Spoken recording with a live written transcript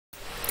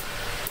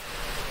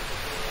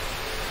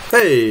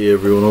Hey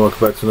everyone, and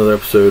welcome back to another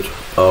episode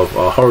of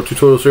our horror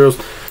tutorial series.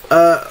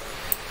 I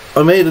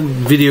made a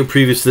video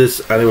previous to this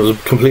and it was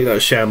completely out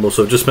of shambles,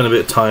 so I've just spent a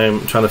bit of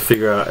time trying to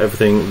figure out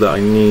everything that I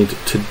need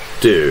to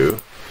do.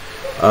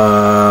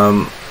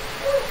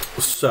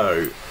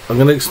 So I'm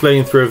going to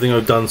explain through everything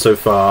I've done so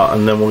far,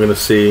 and then we're going to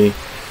see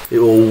it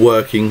all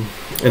working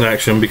in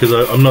action, because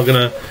I'm not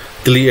going to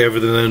delete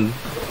everything and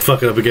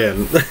fuck it up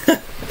again.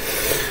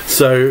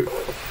 So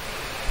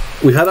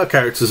we had our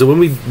characters, so when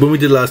we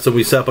did last time,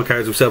 we set up our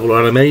characters, we set up all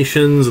our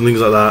animations and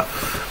things like that,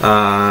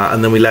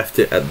 and then we left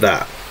it at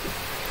that.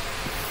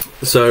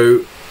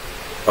 So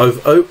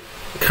I've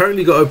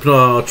currently got open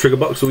our trigger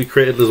box that we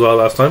created as well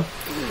last time.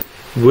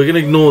 We're going to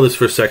ignore this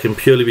for a second,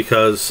 purely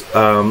because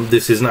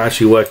this isn't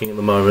actually working at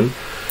the moment.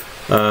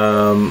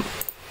 I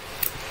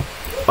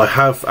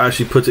have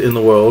actually put it in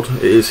the world.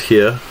 It is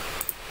here.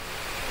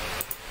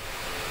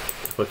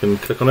 If I can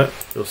click on it,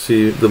 you'll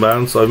see the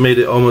bounds. I've made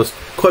it almost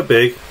quite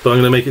big, but I'm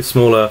going to make it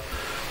smaller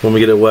when we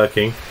get it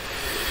working.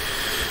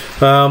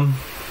 The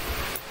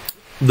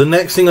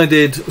next thing I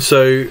did,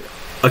 so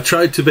I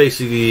tried to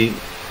basically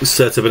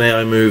set up an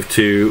AI move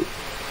to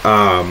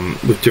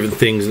with different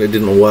things, and it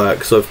didn't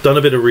work. So I've done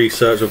a bit of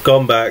research, I've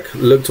gone back,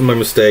 looked at my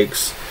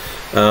mistakes,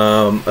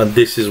 and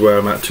this is where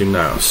I'm at to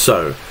now.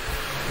 So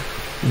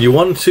you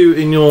want to,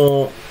 in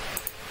your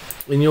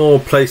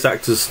place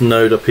actors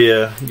node up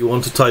here, you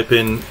want to type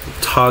in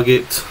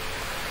target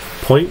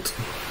point.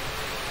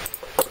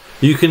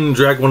 You can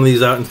drag one of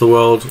these out into the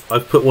world.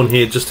 I've put one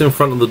here just in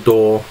front of the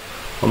door.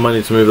 I might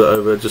need to move that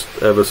over just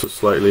ever so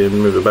slightly and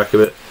move it back a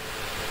bit.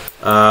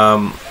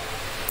 And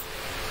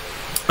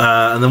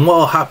then what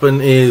will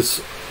happen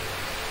is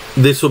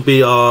this will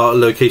be our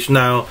location.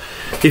 Now,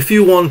 if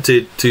you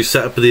wanted to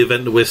set up the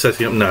event that we're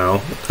setting up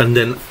now, and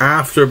then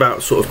after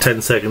about sort of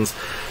 10 seconds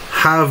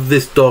have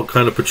this dog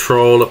kind of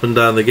patrol up and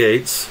down the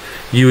gates,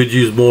 you would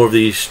use more of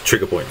these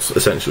trigger points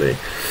essentially.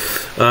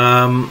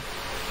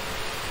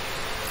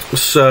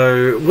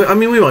 So I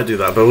mean, we might do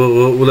that, but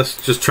let's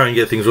just try and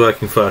get things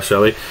working first,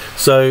 shall we?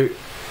 So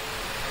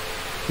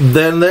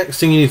then the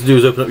next thing you need to do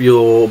is open up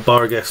your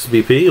bar guest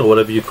BP, or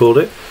whatever you called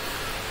it.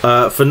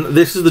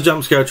 This is the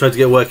jump scare I tried to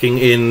get working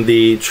in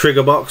the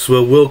trigger box.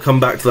 We'll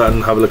come back to that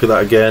and have a look at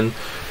that again,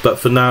 but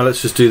for now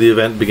let's just do the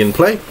event begin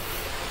play.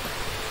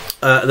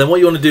 Then what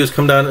you want to do is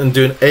come down and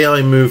do an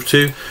AI move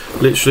to.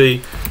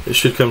 Literally, it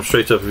should come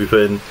straight up if you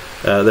put in,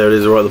 there it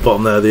is right at the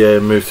bottom there, the AI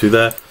move to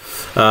there.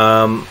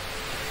 And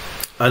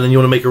then you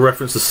want to make a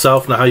reference to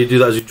self. Now how you do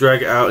that is you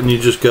drag it out and you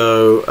just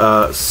go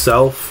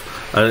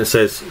self, and it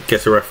says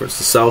get a reference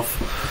to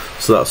self,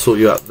 so that'll sort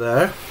you out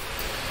there.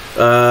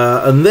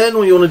 And then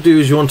what you want to do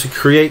is you want to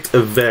create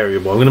a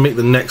variable. I'm going to make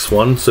the next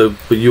one,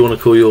 but you want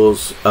to call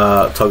yours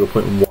target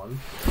point 1.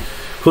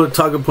 Call it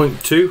target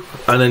point 2,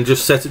 and then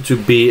just set it to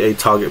be a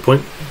target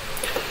point.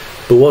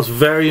 But what's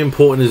very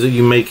important is that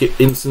you make it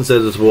instance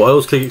editable. I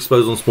always click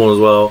expose on spawn as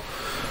well,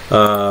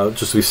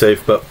 just to be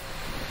safe, but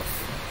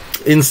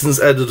instance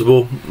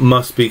editable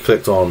must be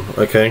clicked on,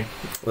 okay?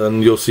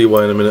 And you'll see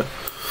why in a minute.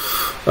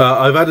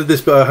 I've added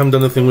this, but I haven't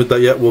done anything with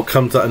that yet. We'll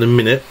come to that in a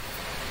minute.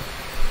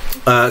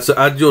 So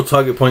add your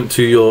target point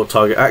to your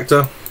target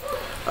actor,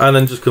 and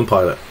then just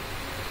compile it.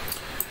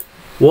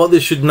 What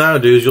this should now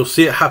do is you'll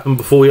see it happen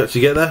before we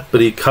actually get there,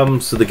 but he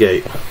comes to the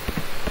gate.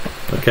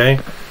 Okay,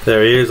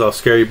 there he is, our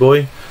scary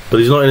boy, but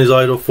he's not in his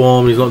idle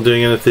form, he's not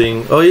doing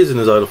anything. Oh, he is in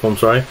his idle form,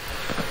 sorry.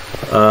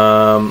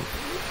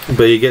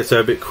 But he gets there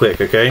a bit quick,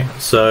 okay?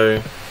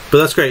 So, but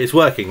that's great, it's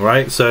working,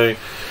 right? So,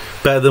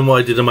 better than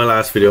what I did in my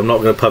last video. I'm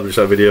not going to publish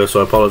that video,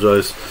 so I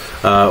apologise.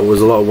 It was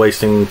a lot of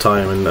wasting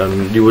time,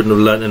 and you wouldn't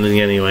have learnt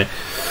anything anyway.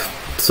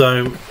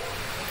 So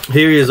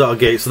here he is at our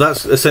gate. So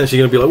that's essentially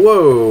going to be like,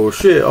 whoa,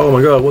 shit, oh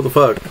my god, what the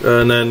fuck?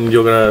 And then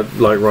you're going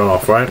to like run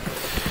off, right?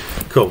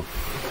 Cool.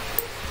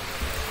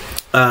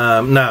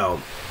 Now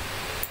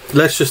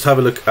let's just have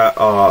a look at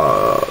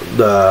our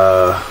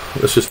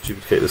let's just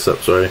duplicate this up,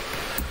 sorry.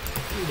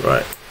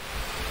 Right.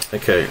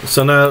 Okay,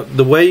 so now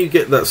the way you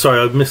get that, sorry,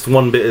 I missed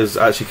one bit, is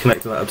actually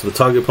connecting that up to the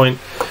target point.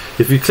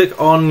 If you click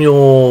on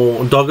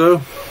your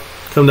doggo,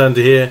 come down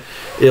to here,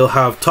 it'll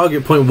have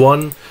target point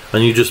 1,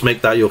 and you just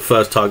make that your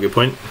first target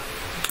point.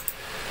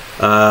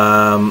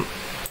 And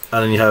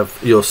then you have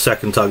your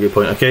second target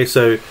point. Okay,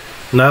 so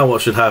now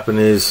what should happen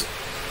is,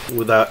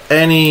 without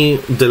any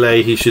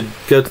delay, he should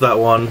go to that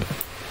one.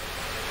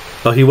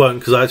 Oh, he won't,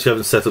 because I actually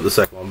haven't set up the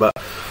second one, but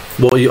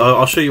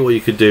I'll show you what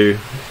you could do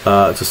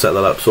to set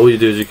that up. So all you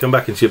do is you come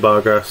back into your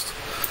bar guest,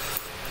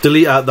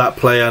 delete out that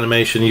play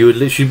animation. You would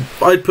literally,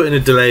 I'd put in a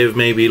delay of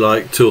maybe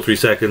like 2 or 3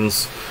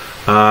 seconds,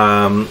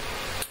 and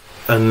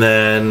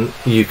then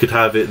you could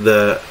have it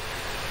that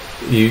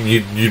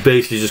you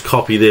basically just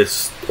copy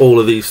all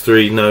of these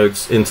 3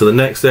 nodes into the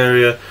next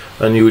area,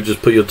 and you would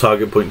just put your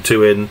target point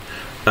 2 in,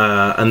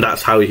 and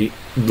that's how you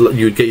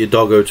would get your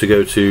doggo to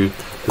go to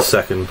the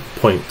second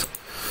point.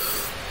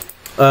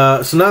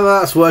 So now that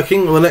that's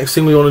working, the next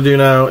thing we want to do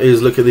now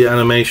is look at the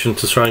animation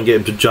to try and get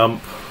him to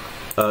jump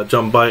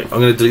bite.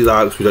 I'm going to delete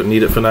that because we don't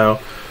need it for now.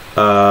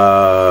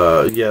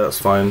 Yeah, that's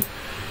fine.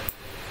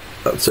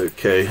 that's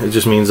okay. It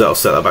just means that I'll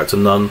set that back to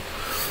none.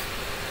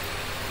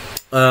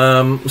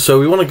 So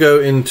we want to go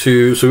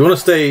into, so we want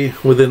to stay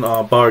within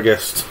our bar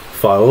guest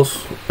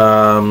files.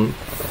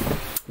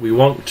 We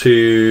want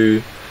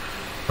to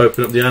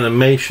open up the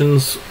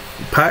animations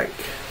pack,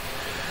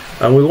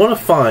 and we want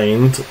to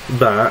find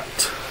that,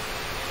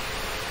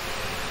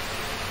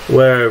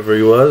 wherever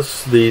he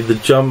was, the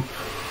jump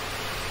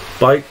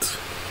bite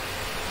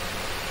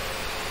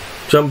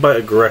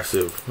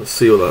aggressive. Let's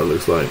see what that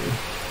looks like.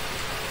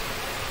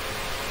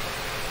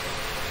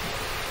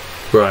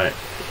 Right,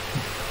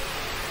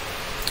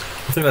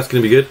 I think that's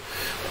going to be good.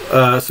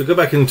 So go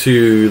back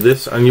into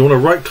this, and you want to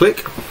right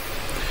click.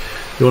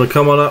 You want to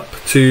come on up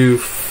to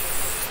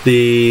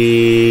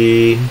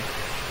the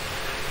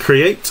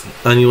create,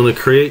 and you want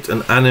to create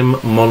an anim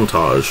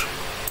montage.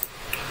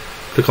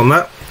 Click on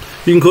that.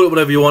 You can call it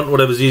whatever you want,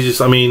 whatever's easiest.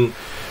 I mean,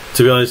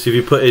 to be honest, if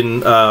you put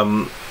in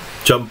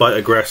jump bite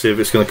aggressive,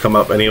 it's going to come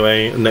up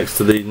anyway next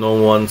to the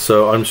normal one,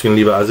 so I'm just going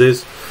to leave it as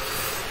is.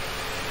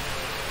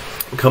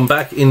 Come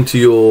back into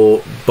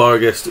your bar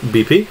guest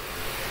BP,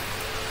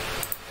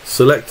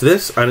 select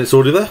this, and it's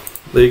already there.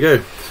 There you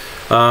go.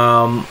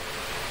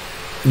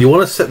 You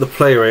want to set the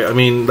play rate. I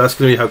mean, that's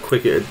going to be how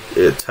quick it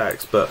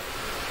attacks, but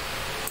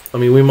I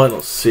mean, we might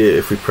not see it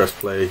if we press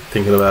play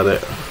thinking about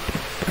it.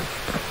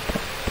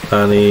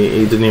 And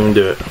he didn't even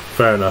do it.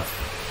 Fair enough.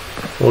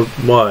 Well,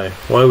 why?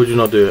 Why would you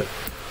not do it?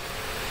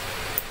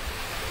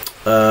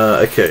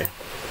 Okay.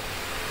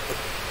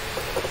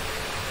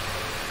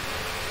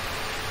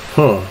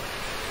 Huh.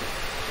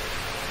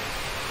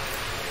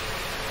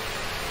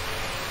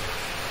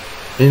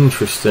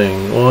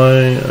 Interesting.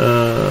 Why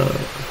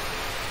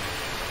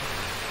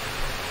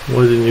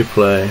didn't you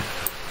play?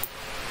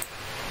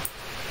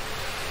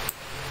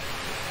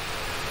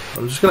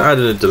 I'm just going to add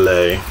in a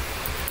delay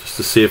just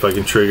to see if I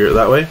can trigger it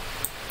that way.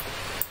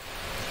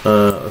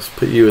 Let's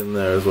put you in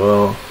there as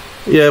well.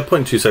 Yeah,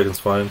 0.2 seconds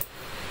fine.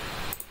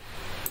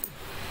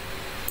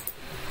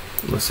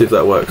 Let's see if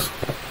that works.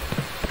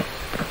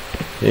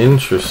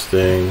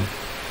 Interesting.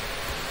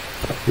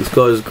 He's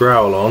got his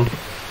growl on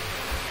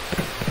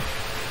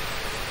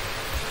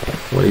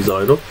when he's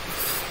idle.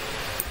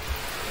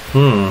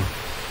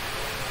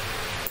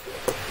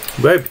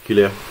 Very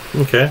peculiar.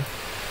 Okay.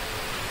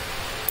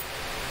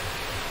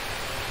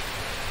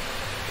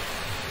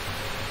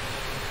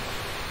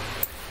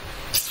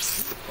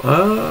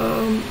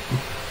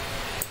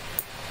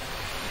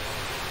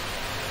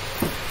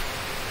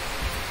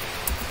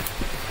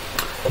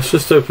 Let's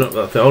just open up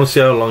that thing. I want to see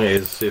how long it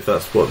is, see if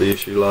that's what the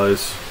issue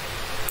lies.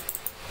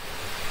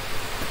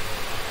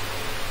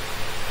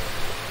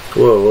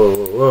 Whoa, whoa,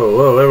 whoa, whoa,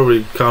 whoa,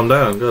 everybody calm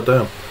down, god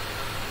damn.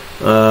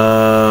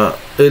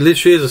 It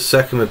literally is a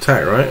second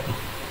attack, right?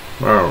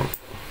 Oh,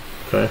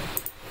 okay.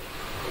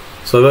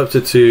 So I've upped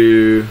it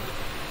to,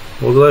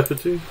 what did I put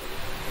to?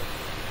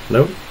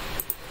 Nope.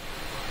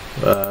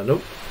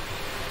 Nope.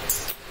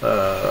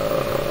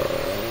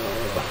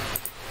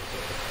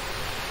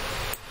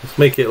 Let's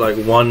make it like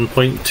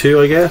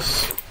 1.2, I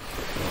guess.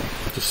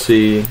 Just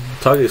see,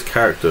 target is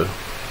character.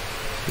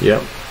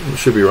 Yep, it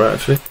should be right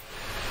actually.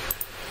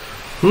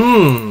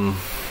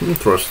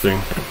 Interesting.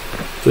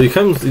 So he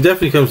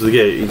definitely comes to the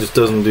gate. He just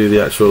doesn't do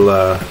the actual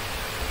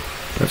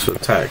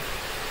attack.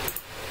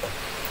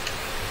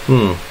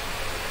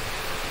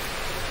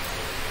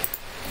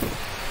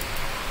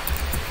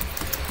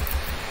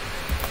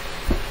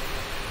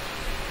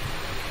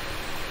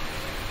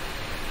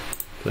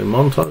 Play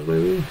montage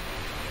maybe.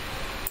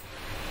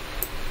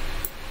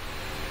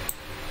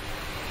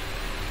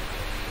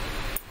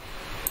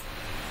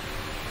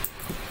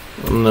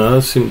 No,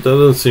 that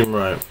doesn't seem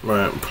right.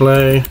 Right,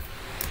 play.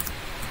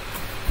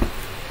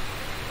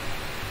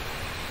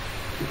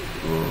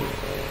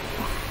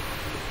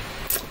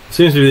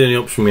 Seems to be the only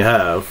option we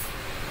have.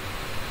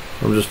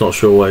 I'm just not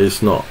sure why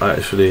it's not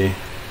actually.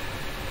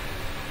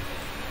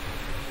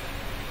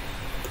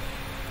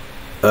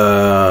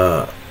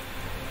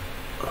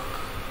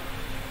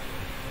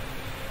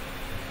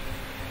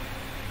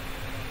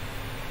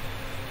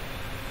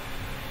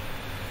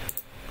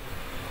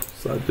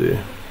 What's that do?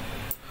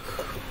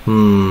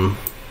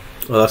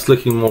 Well, that's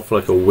looking more for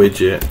like a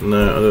widget.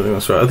 No, I don't think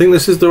that's right. I think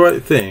this is the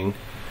right thing,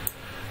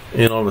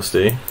 in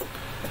honesty.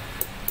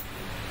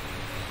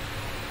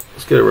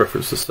 Let's get a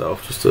reference to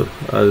self, just to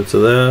add it to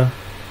there.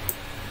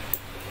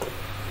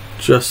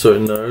 Just so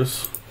it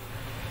knows.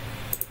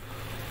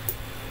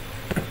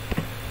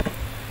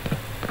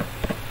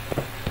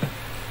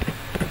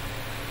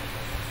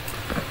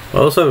 I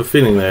also have a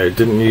feeling there it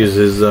didn't use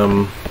his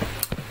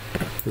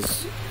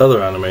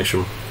other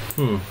animation.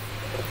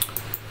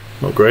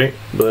 Not great,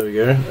 but there we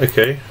go.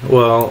 Okay,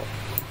 well,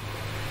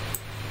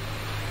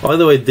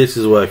 either way this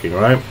is working,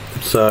 right?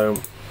 So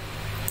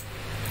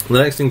the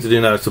next thing to do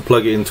now is to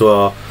plug it into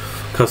our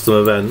custom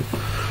event.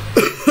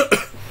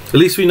 At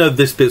least we know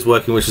this bit's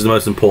working, which is the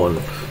most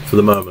important for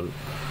the moment.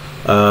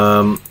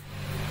 Now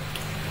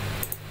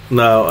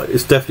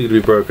it's definitely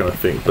going to be broken, I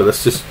think, but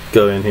let's just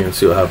go in here and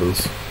see what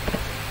happens.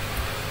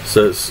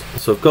 So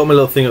I've got my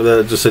little thing up there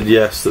that just said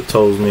yes, that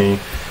told me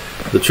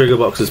the trigger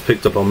box is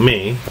picked up on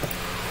me.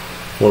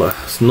 What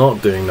it's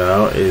not doing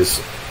now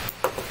is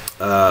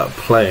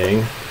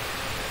playing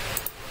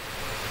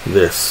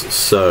this.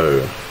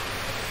 So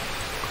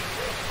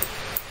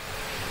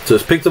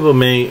it's picked up on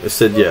me. It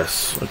said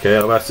yes. Okay,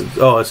 I've asked it.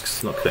 Oh,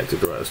 it's not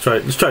connected. Right,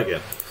 let's try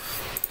again.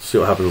 See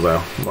what happens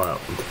now. Wow.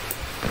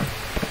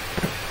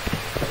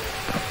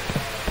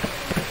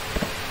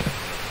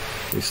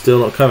 He's still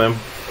not coming.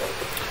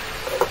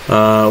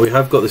 We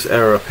have got this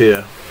error up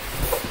here.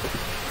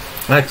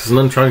 Access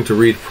none trying to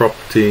read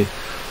property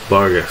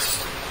Vargas.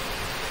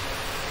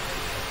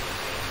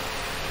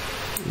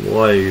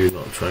 Why are you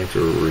not trying to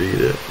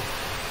read it?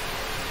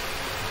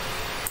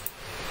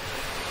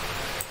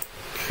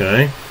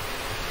 Okay.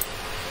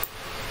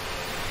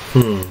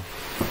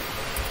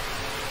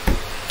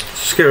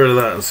 Just get rid of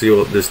that and see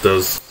what this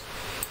does.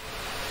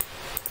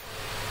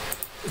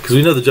 Because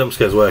we know the jump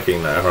scare's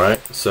working now, right?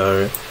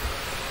 So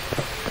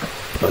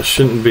that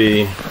shouldn't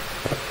be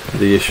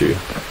the issue.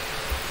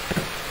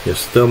 You're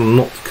still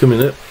not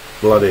coming up,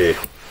 bloody.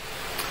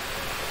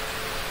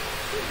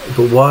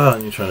 But why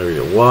aren't you trying to read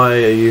it?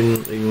 Why are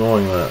you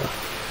ignoring that?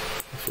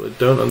 That's what I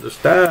don't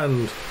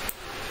understand.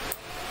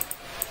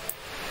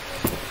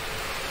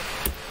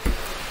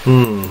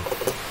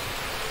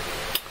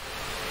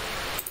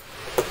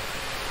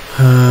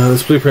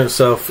 This blueprint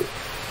itself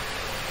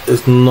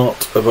is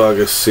not a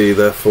Vargas C,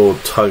 therefore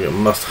target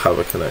must have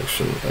a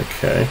connection.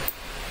 Okay.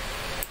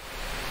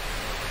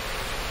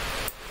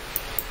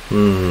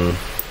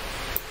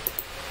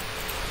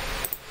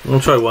 I'll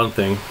try one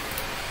thing.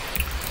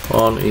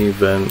 On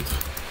event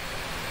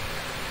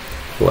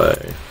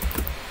play.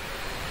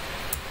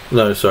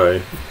 No,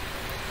 sorry.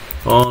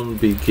 On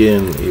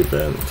begin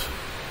event.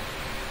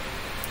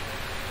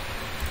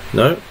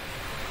 No.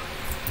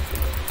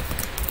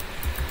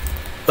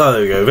 Oh,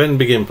 there we go. Event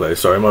begin play.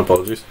 Sorry, my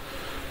apologies.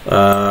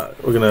 We're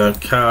gonna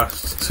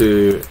cast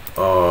to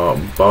our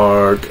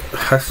Barg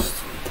Hest,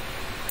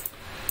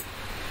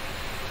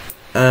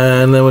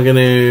 and then we're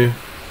gonna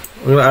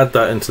add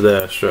that into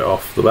there straight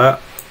off the bat.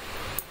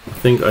 I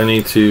think I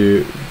need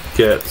to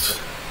get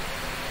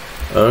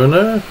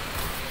owner,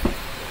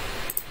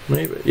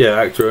 maybe. Yeah,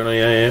 actor owner.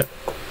 Yeah.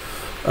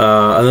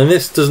 And then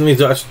this doesn't need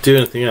to actually do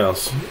anything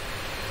else.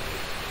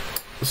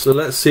 So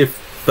let's see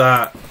if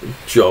that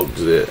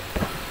jogs it.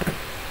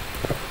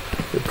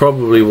 It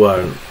probably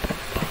won't.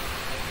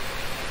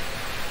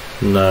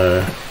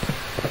 No.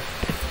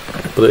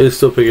 But it is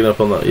still picking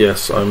up on that.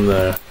 Yes, I'm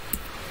there.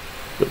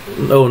 But,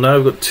 oh, now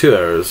I've got 2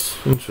 errors.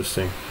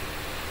 Interesting.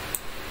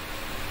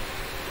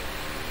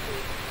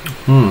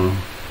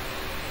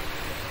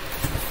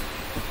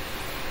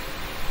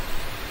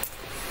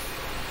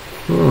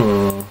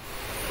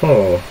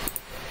 Oh.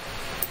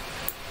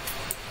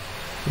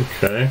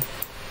 Okay.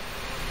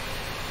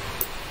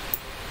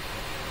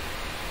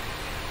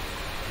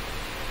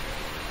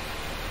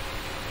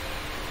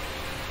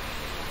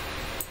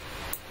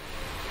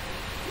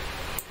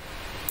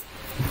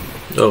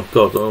 Oh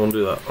god, I don't want to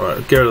do that.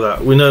 Alright, get rid of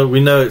that. We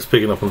know it's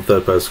picking up on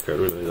third person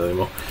code, we don't need that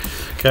anymore.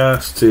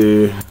 Cast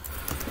to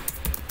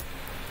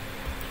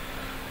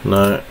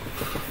no.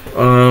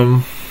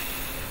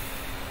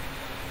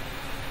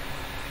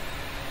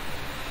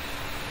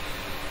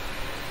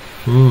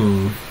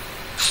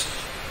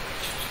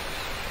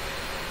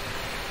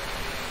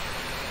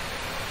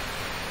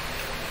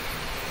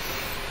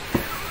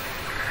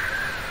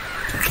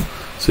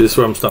 See, this is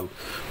where I'm stumped.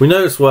 We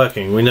know it's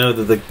working. We know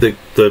that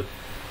the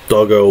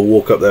doggo will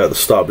walk up there at the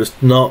start, but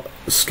it's not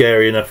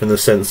scary enough in the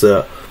sense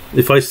that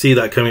if I see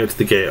that coming up to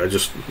the gate,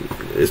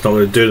 it's not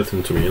going to do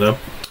anything to me, you know?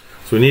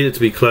 So we need it to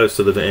be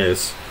closer than it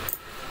is.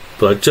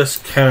 But I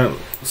just can't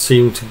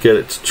seem to get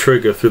it to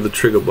trigger through the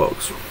trigger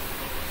box.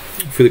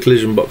 Through the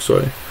collision box,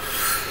 sorry.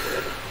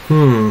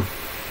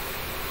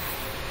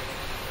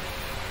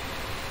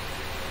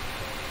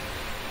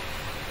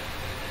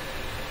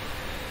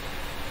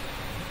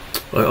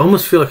 I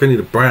almost feel like I need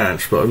a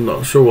branch, but I'm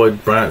not sure what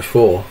I'd branch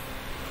for.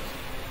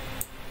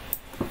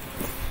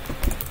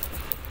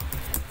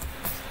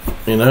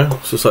 You know,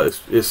 it's just like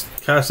it's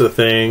cast a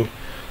thing,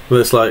 but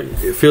it's like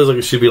it feels like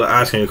it should be like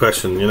asking a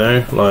question. You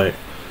know, like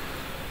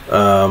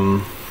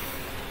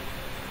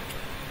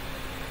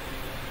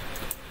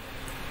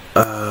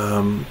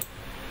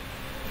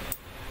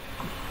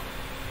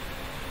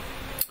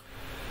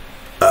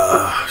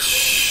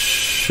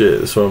shit.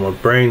 That's where my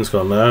brain's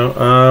gone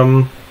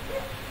now.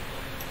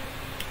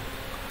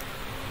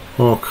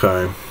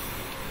 Okay.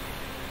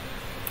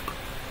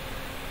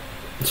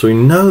 So we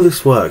know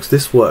this works,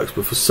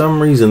 but for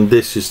some reason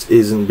this just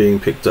isn't being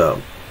picked up.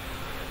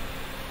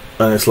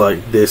 And it's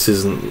like this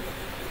isn't,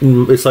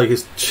 it's like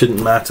it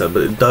shouldn't matter,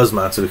 but it does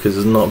matter because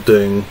it's not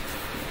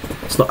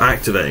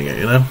activating it,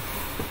 you know?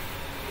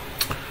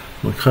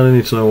 I kind of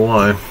need to know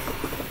why.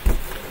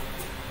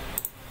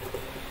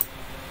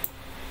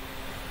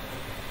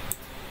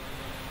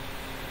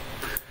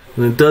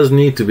 And it does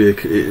need to be, it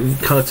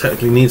kind of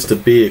technically needs to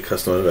be a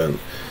custom event.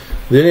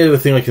 The only other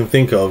thing I can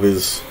think of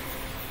is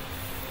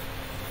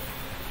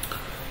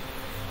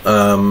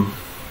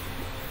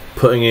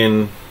putting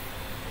in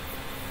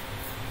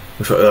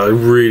which I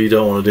really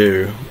don't want to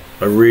do,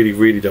 I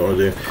really don't want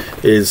to do,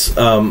 is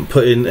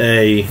put in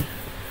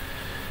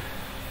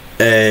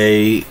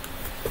a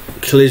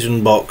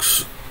collision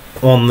box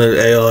on the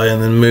AI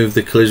and then move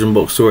the collision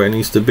box to where it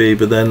needs to be,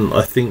 but then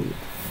I think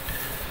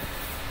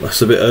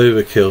that's a bit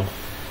overkill,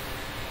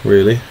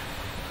 really.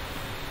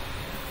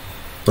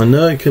 I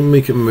know I can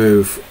make it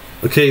move.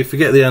 Okay,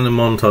 forget the end of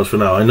montage for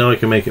now. I know I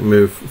can make it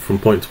move from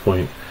point to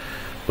point,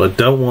 but I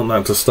don't want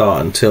that to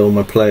start until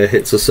my player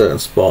hits a certain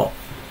spot.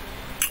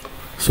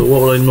 So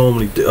what would I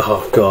normally do?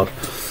 Oh god,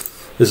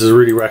 this is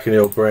really racking the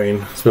old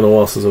brain. It's been a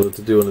while since I had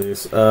to do one of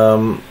these.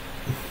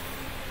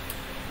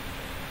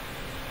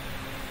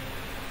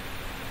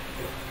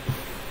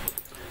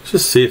 Let's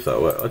just see if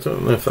that works. I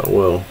don't know if that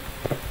will.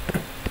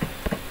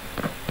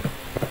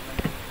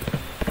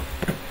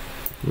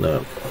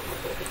 No.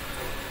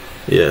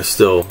 Yeah,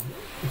 still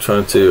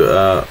trying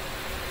to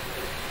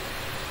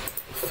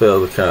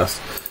fail the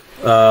cast.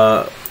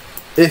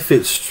 If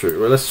it's true,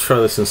 well, let's try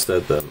this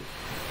instead then.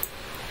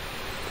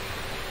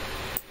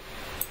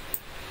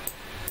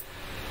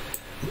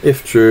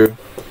 If true,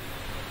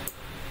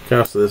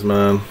 cast this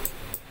man,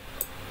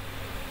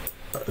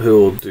 who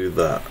will do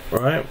that,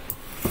 right?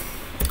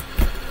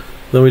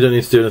 Then we don't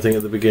need to do anything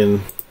at the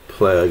begin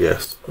play, I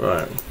guess,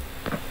 right?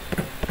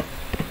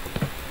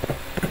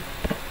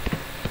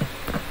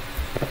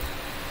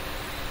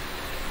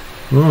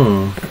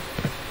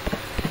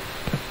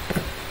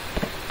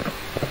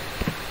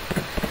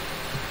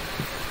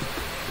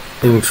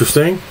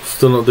 Interesting.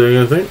 Still not doing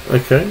anything.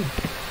 Okay.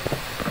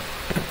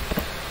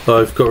 Oh,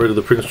 I've got rid of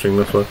the print string,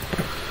 that's why.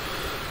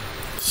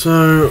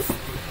 So,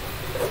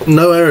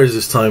 no errors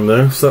this time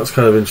though, so that's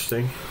kind of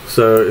interesting.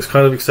 So it's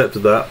kind of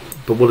accepted that,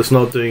 but what it's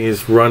not doing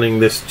is running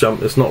this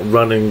jump. It's not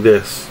running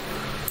this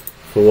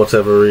for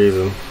whatever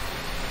reason.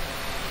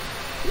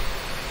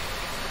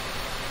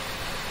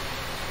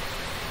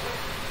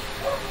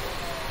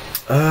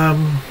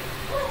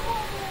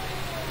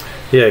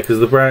 Yeah, because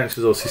the branch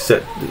is obviously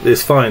set.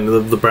 It's fine.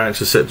 The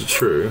branch is set to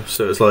true,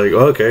 so it's like,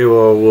 okay,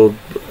 well, we'll.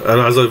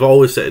 And as I've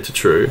always set it to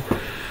true,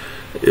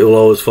 it will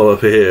always follow up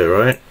here,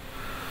 right?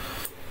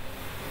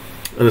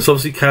 And it's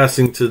obviously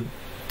casting to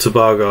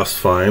Barghast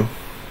fine.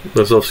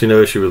 There's obviously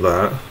no issue with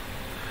that.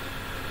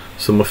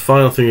 So my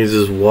final thing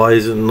is why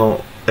is it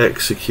not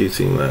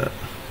executing that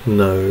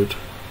node?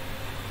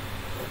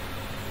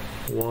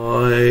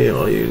 Why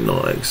are you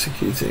not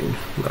executing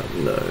that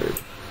node?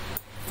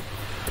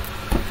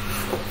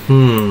 I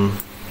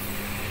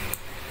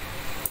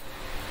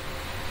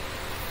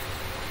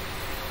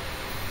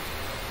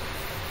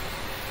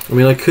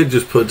mean, I could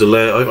just put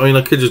delay. I mean,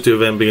 I could just do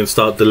event begin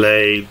start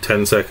delay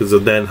 10 seconds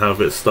and then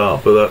have it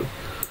start, but that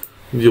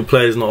your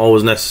player's not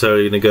always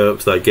necessarily going to go up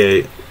to that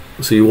gate,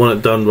 so you want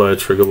it done by a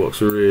trigger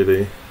box,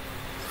 really.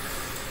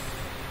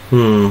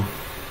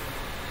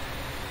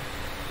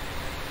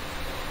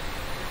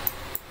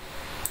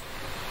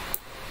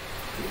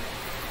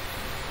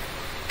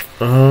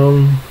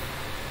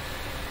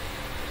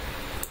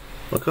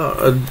 I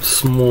got a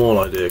small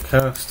idea.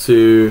 Cast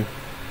to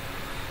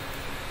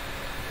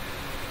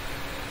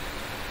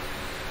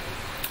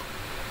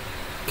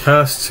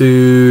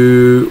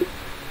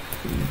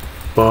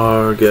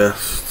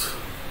Barghast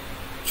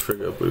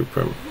trigger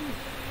blueprint.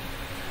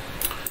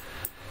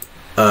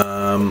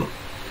 Then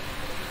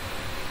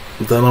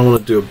I want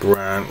to do a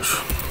branch.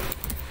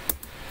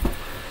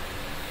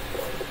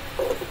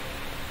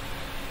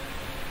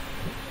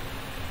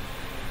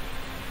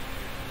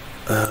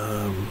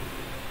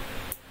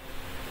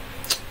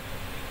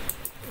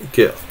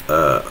 Get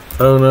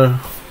owner.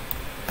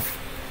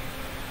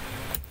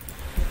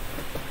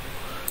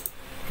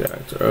 Get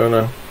actor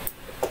owner.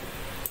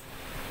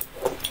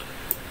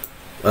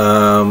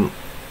 I'm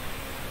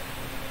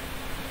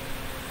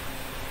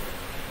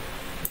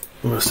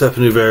going to set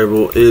a new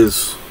variable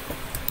is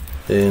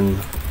in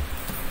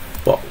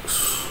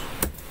box.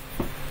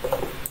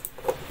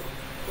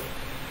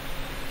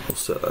 I'll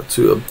set that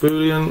to a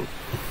boolean.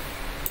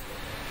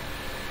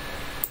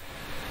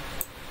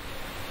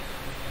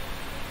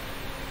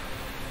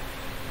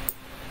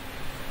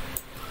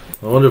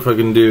 I wonder if I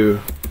can do.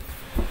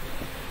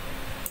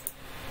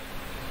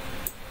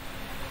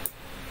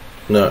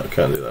 No, I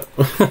can't do that.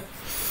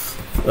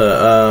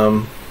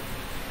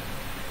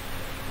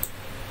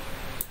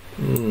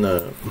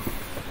 No.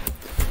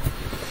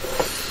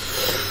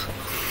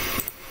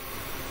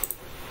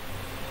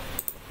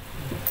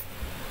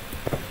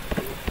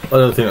 I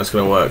don't think that's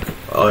going to work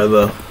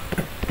either.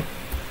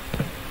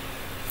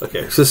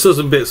 Okay, so there's still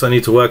some bits I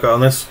need to work out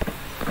on this.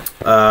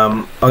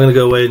 I'm going to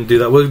go away and do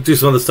that. We'll do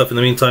some other stuff in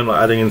the meantime,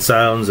 like adding in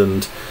sounds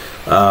and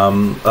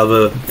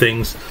other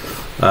things.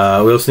 We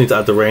also need to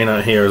add the rain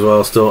out here as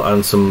well still,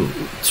 and some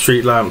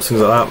street lamps,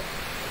 things like that.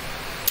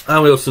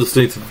 And we also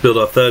still need to build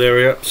our third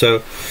area.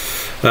 So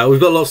we've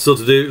got lots still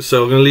to do,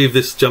 so I'm going to leave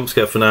this jump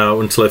scare for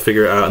now until I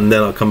figure it out, and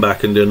then I'll come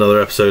back and do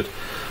another episode,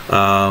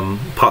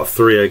 part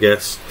 3 I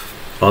guess,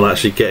 on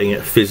actually getting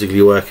it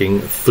physically working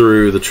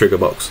through the trigger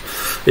box.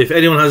 If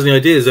anyone has any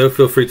ideas though,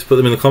 feel free to put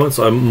them in the comments.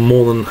 I'm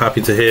more than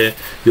happy to hear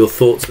your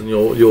thoughts and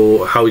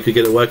your how we could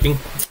get it working.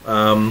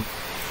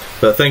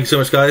 But thank you so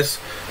much, guys.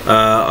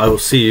 I will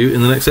see you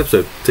in the next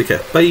episode. Take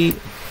care.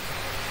 Bye.